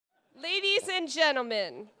Ladies and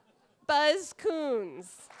gentlemen, Buzz Kuhns.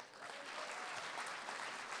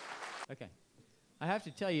 Okay. I have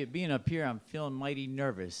to tell you, being up here, I'm feeling mighty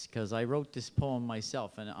nervous because I wrote this poem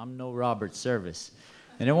myself, and I'm no Robert Service.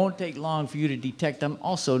 And it won't take long for you to detect I'm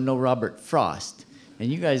also no Robert Frost.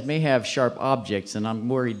 And you guys may have sharp objects, and I'm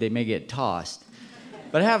worried they may get tossed.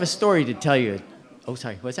 But I have a story to tell you. Oh,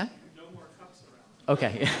 sorry, what's that? No more cups around.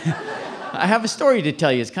 Okay. I have a story to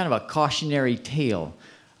tell you. It's kind of a cautionary tale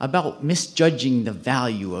about misjudging the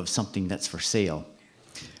value of something that's for sale.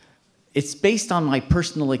 It's based on my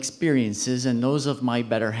personal experiences and those of my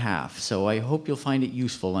better half, so I hope you'll find it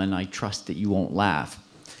useful, and I trust that you won't laugh.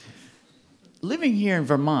 Living here in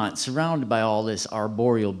Vermont, surrounded by all this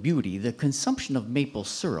arboreal beauty, the consumption of maple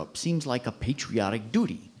syrup seems like a patriotic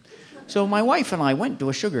duty. So my wife and I went to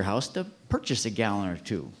a sugar house to purchase a gallon or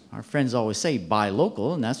two. Our friends always say, buy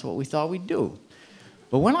local, and that's what we thought we'd do.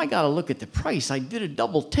 But when I got a look at the price, I did a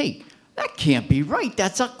double take. That can't be right.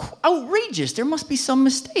 That's outrageous. There must be some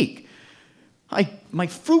mistake. My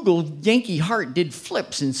frugal Yankee heart did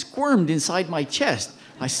flips and squirmed inside my chest.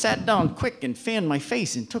 I sat down quick and fanned my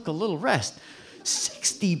face and took a little rest.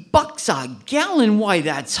 $60 a gallon? Why,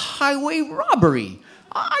 that's highway robbery.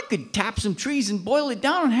 I could tap some trees and boil it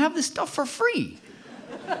down and have this stuff for free.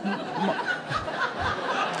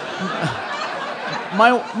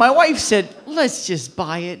 My wife said, let's just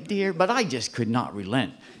buy it, dear, but I just could not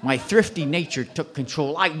relent. My thrifty nature took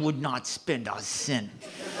control. I would not spend a cent.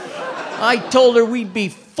 I told her we'd be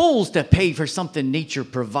fools to pay for something nature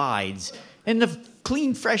provides, and the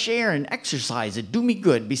clean, fresh air and exercise would do me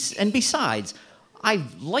good. And besides, I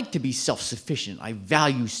like to be self-sufficient. I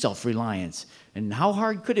value self-reliance. And how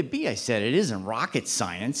hard could it be? I said, it isn't rocket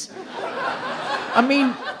science. I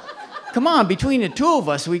mean, come on, between the two of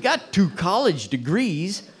us, we got 2 college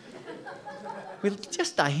degrees. With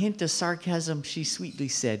just a hint of sarcasm, she sweetly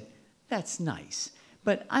said, that's nice.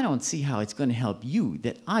 But I don't see how it's going to help you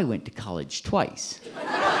that I went to college twice.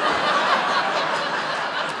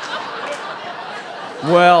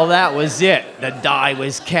 Well, that was it. The die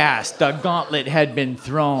was cast. The gauntlet had been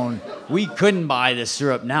thrown. We couldn't buy the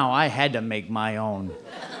syrup now. I had to make my own.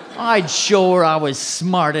 I'd show her I was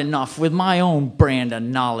smart enough with my own brand of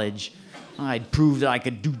knowledge. I'd prove that I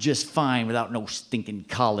could do just fine without no stinking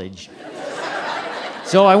college.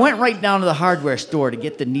 So I went right down to the hardware store to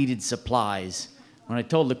get the needed supplies. When I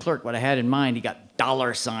told the clerk what I had in mind, he got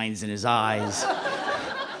dollar signs in his eyes.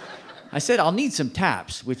 I said, I'll need some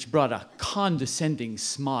taps, which brought a condescending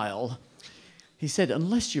smile. He said,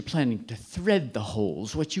 unless you're planning to thread the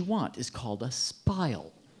holes, what you want is called a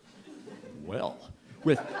spile. Well,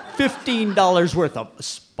 with $15 worth of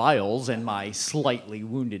spiles and my slightly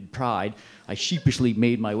wounded pride, I sheepishly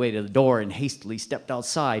made my way to the door and hastily stepped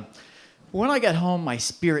outside. When I got home, my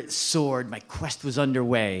spirit soared, my quest was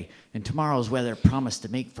underway, and tomorrow's weather promised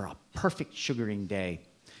to make for a perfect sugaring day.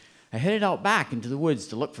 I headed out back into the woods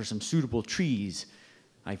to look for some suitable trees.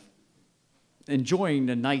 Enjoying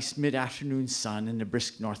the nice mid-afternoon sun and the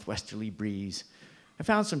brisk northwesterly breeze. I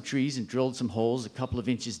found some trees and drilled some holes a couple of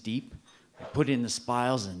inches deep. I put in the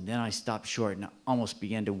spiles, and then I stopped short and almost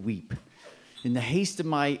began to weep. In the haste of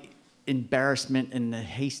my embarrassment and the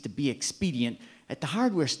haste to be expedient, at the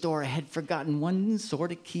hardware store, I had forgotten one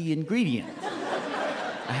sort of key ingredient.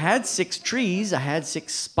 I had 6 trees, I had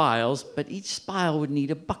 6 spiles, but each spile would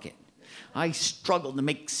need a bucket. I struggled to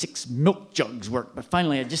make 6 milk jugs work, but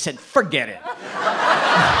finally I just said, forget it.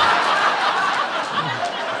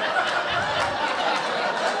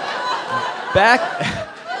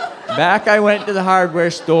 Back I went to the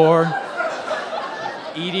hardware store,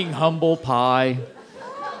 eating humble pie.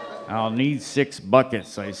 I'll need 6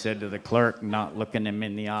 buckets, I said to the clerk, not looking him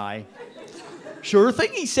in the eye. Sure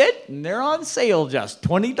thing, he said, and they're on sale, just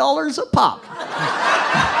 $20 a pop.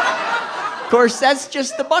 Of course, that's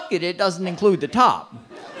just the bucket, it doesn't include the top.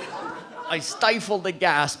 I stifled a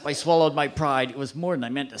gasp, I swallowed my pride. It was more than I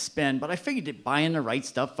meant to spend, but I figured that buying the right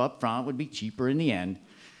stuff up front would be cheaper in the end.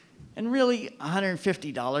 And really,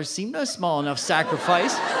 $150 seemed a small enough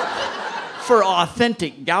sacrifice for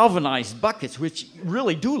authentic galvanized buckets, which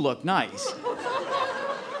really do look nice.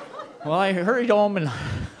 Well, I hurried home and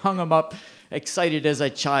hung them up, excited as a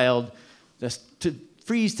child. To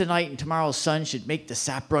freeze tonight and tomorrow's sun should make the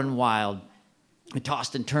sap run wild. I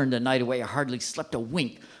tossed and turned the night away. I hardly slept a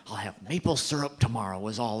wink. I'll have maple syrup tomorrow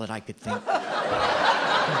was all that I could think. But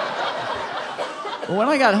when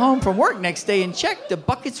I got home from work next day and checked, the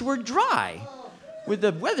buckets were dry. With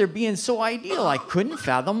the weather being so ideal, I couldn't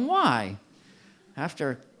fathom why.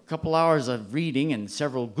 After a couple hours of reading and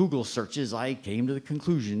several Google searches, I came to the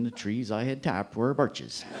conclusion the trees I had tapped were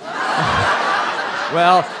birches.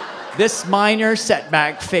 Well, This minor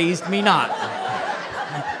setback fazed me not.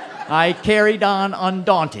 I carried on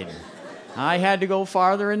undaunted. I had to go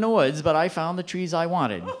farther in the woods, but I found the trees I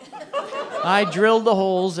wanted. I drilled the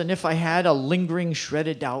holes, and if I had a lingering shred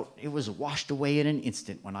of doubt, it was washed away in an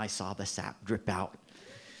instant when I saw the sap drip out.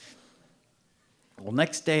 Well,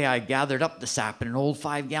 next day I gathered up the sap in an old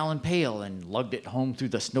 5-gallon pail and lugged it home through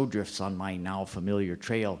the snowdrifts on my now familiar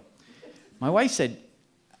trail. My wife said,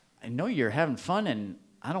 I know you're having fun and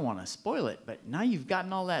I don't want to spoil it, but now you've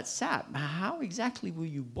gotten all that sap. How exactly will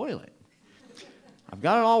you boil it? I've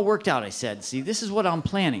got it all worked out, I said. See, this is what I'm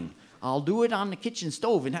planning. I'll do it on the kitchen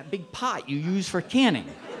stove in that big pot you use for canning.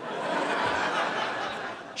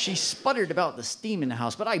 She sputtered about the steam in the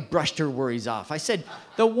house, but I brushed her worries off. I said,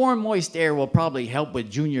 the warm, moist air will probably help with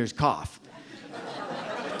Junior's cough.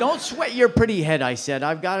 Don't sweat your pretty head, I said.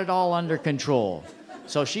 I've got it all under control.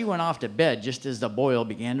 So she went off to bed just as the boil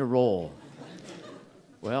began to roll.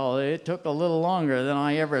 Well, it took a little longer than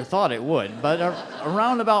I ever thought it would, but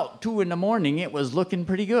around about 2 in the morning, it was looking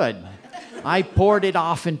pretty good. I poured it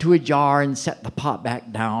off into a jar and set the pot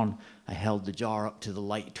back down. I held the jar up to the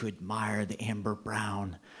light to admire the amber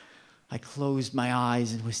brown. I closed my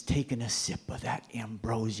eyes and was taking a sip of that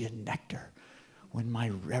ambrosia nectar when my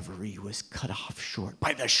reverie was cut off short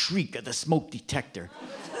by the shriek of the smoke detector.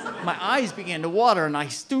 My eyes began to water and I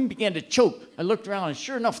soon began to choke. I looked around and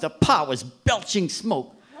sure enough, the pot was belching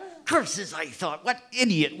smoke. Curses, I thought, what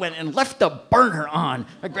idiot went and left the burner on?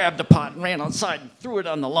 I grabbed the pot and ran outside and threw it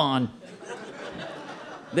on the lawn.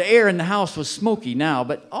 The air in the house was smoky now,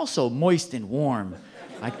 but also moist and warm.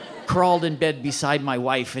 I crawled in bed beside my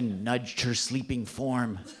wife and nudged her sleeping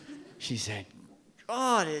form. She said,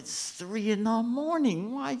 God, it's 3 in the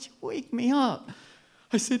morning. Why'd you wake me up?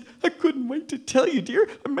 I said, I couldn't wait to tell you, dear.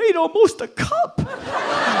 I made almost a cup.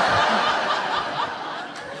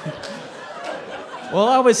 Well,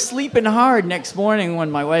 I was sleeping hard next morning when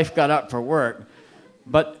my wife got up for work,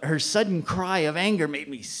 but her sudden cry of anger made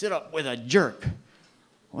me sit up with a jerk.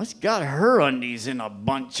 What's got her undies in a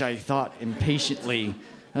bunch, I thought impatiently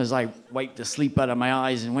as I wiped the sleep out of my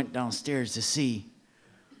eyes and went downstairs to see.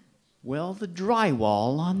 Well, the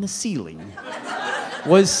drywall on the ceiling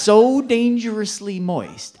was so dangerously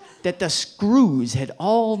moist that the screws had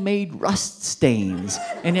all made rust stains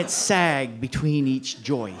and it sagged between each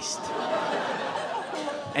joist.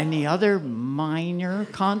 And the other minor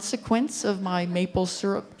consequence of my maple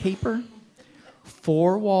syrup caper?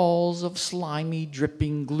 4 walls of slimy,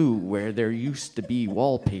 dripping glue where there used to be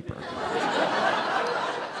wallpaper.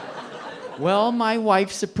 Well, my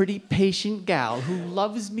wife's a pretty patient gal who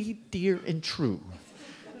loves me dear and true.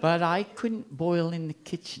 But I couldn't boil in the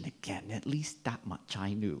kitchen again, at least that much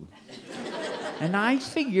I knew. And I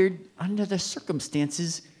figured, under the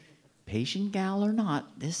circumstances, patient gal or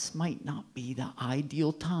not, this might not be the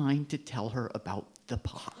ideal time to tell her about the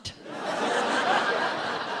pot.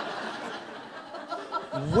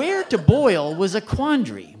 Where to boil was a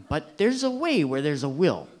quandary, but there's a way where there's a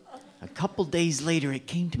will. A couple days later, it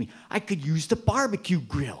came to me. I could use the barbecue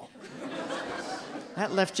grill.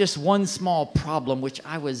 That left just one small problem, which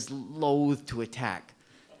I was loath to attack.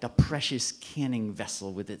 The precious canning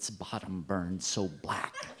vessel with its bottom burned so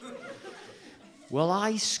black. Well,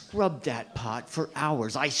 I scrubbed that pot for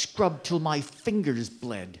hours. I scrubbed till my fingers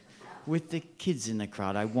bled. With the kids in the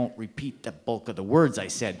crowd, I won't repeat the bulk of the words I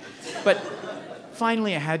said. But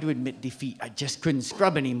finally, I had to admit defeat. I just couldn't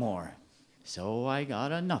scrub anymore. So I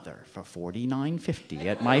got another for $49.50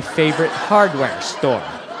 at my favorite hardware store.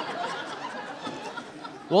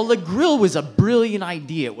 Well, the grill was a brilliant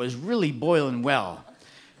idea. It was really boiling well.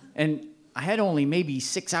 And I had only maybe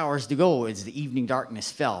 6 hours to go as the evening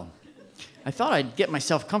darkness fell. I thought I'd get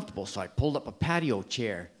myself comfortable, so I pulled up a patio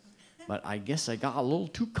chair. But I guess I got a little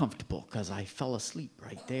too comfortable because I fell asleep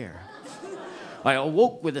right there. I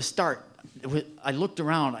awoke with a start. I looked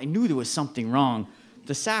around. I knew there was something wrong.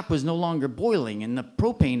 The sap was no longer boiling, and the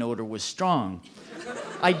propane odor was strong.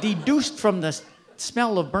 I deduced from the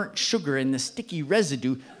smell of burnt sugar and the sticky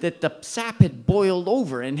residue that the sap had boiled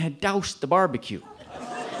over and had doused the barbecue.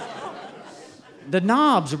 The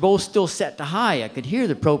knobs were both still set to high. I could hear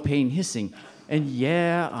the propane hissing. And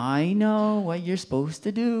yeah, I know what you're supposed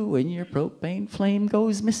to do when your propane flame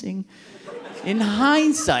goes missing. In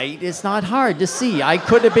hindsight, it's not hard to see. I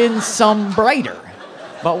could have been some brighter.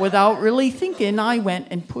 But without really thinking, I went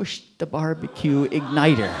and pushed the barbecue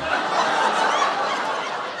igniter.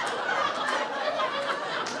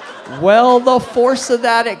 Well, the force of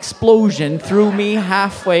that explosion threw me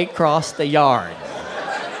halfway across the yard.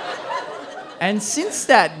 And since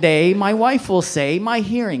that day, my wife will say, my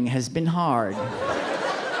hearing has been hard.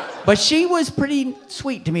 But she was pretty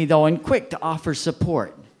sweet to me, though, and quick to offer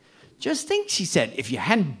support. Just think, she said, if you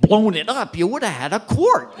hadn't blown it up, you would have had a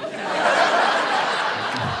quart.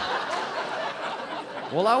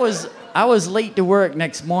 Well, I was late to work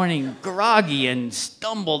next morning, groggy and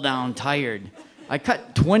stumbled down tired. I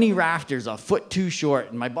cut 20 rafters a foot too short,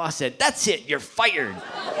 and my boss said, "That's it, you're fired."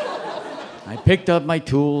 I picked up my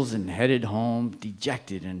tools and headed home,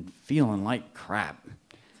 dejected and feeling like crap.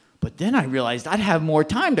 But then I realized I'd have more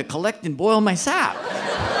time to collect and boil my sap.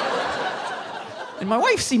 And my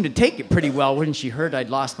wife seemed to take it pretty well when she heard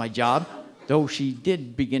I'd lost my job, though she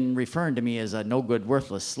did begin referring to me as a no-good,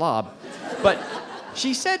 worthless slob. But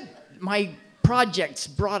she said my projects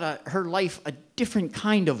brought her life a different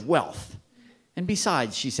kind of wealth. And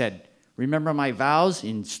besides, she said, "Remember my vows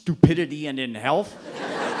in stupidity and in health?"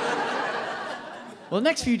 Well, the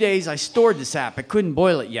next few days, I stored the sap. I couldn't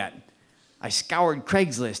boil it yet. I scoured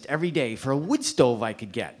Craigslist every day for a wood stove I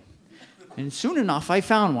could get. And soon enough, I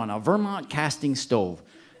found one, a Vermont casting stove.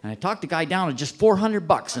 And I talked the guy down at just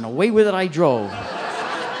 $400, and away with it I drove.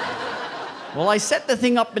 Well, I set the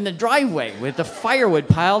thing up in the driveway with the firewood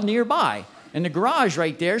pile nearby, and the garage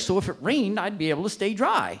right there, so if it rained, I'd be able to stay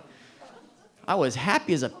dry. I was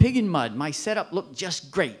happy as a pig in mud. My setup looked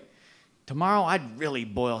just great. Tomorrow, I'd really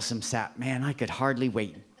boil some sap. Man, I could hardly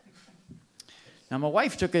wait. Now, my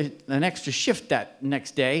wife took an extra shift that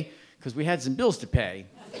next day because we had some bills to pay.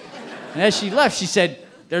 And as she left, she said,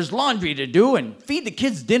 "There's laundry to do and feed the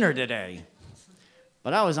kids dinner today."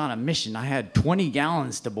 But I was on a mission. I had 20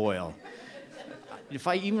 gallons to boil.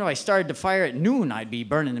 Even if I started the fire at noon, I'd be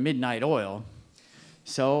burning the midnight oil.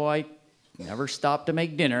 So I never stopped to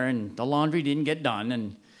make dinner, and the laundry didn't get done,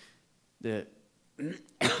 and the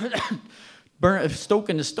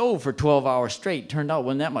stoking the stove for 12 hours straight turned out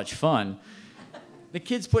wasn't that much fun. The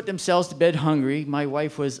kids put themselves to bed hungry. My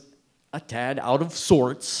wife was a tad out of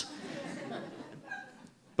sorts.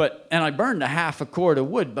 And I burned a half a quart of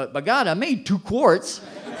wood, but by God, I made 2 quarts.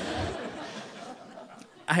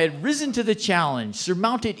 I had risen to the challenge,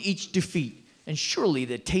 surmounted each defeat, and surely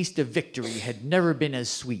the taste of victory had never been as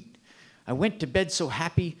sweet. I went to bed so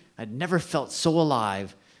happy, I'd never felt so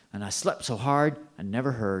alive, and I slept so hard, I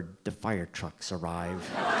never heard the fire trucks arrive.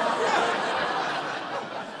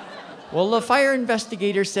 Well, the fire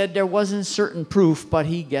investigator said there wasn't certain proof, but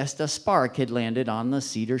he guessed a spark had landed on the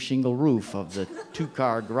cedar shingle roof of the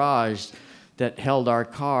 2-car garage that held our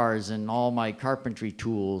cars and all my carpentry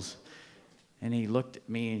tools. And he looked at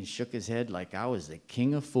me and shook his head like I was the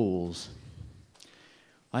king of fools.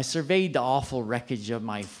 I surveyed the awful wreckage of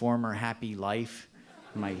my former happy life,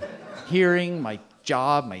 my hearing, my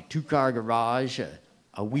job, my 2-car garage,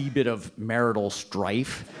 a wee bit of marital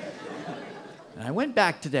strife. And I went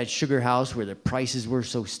back to that sugar house where the prices were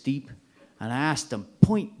so steep, and I asked them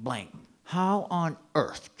point blank, "How on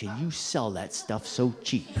earth can you sell that stuff so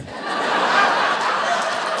cheap?"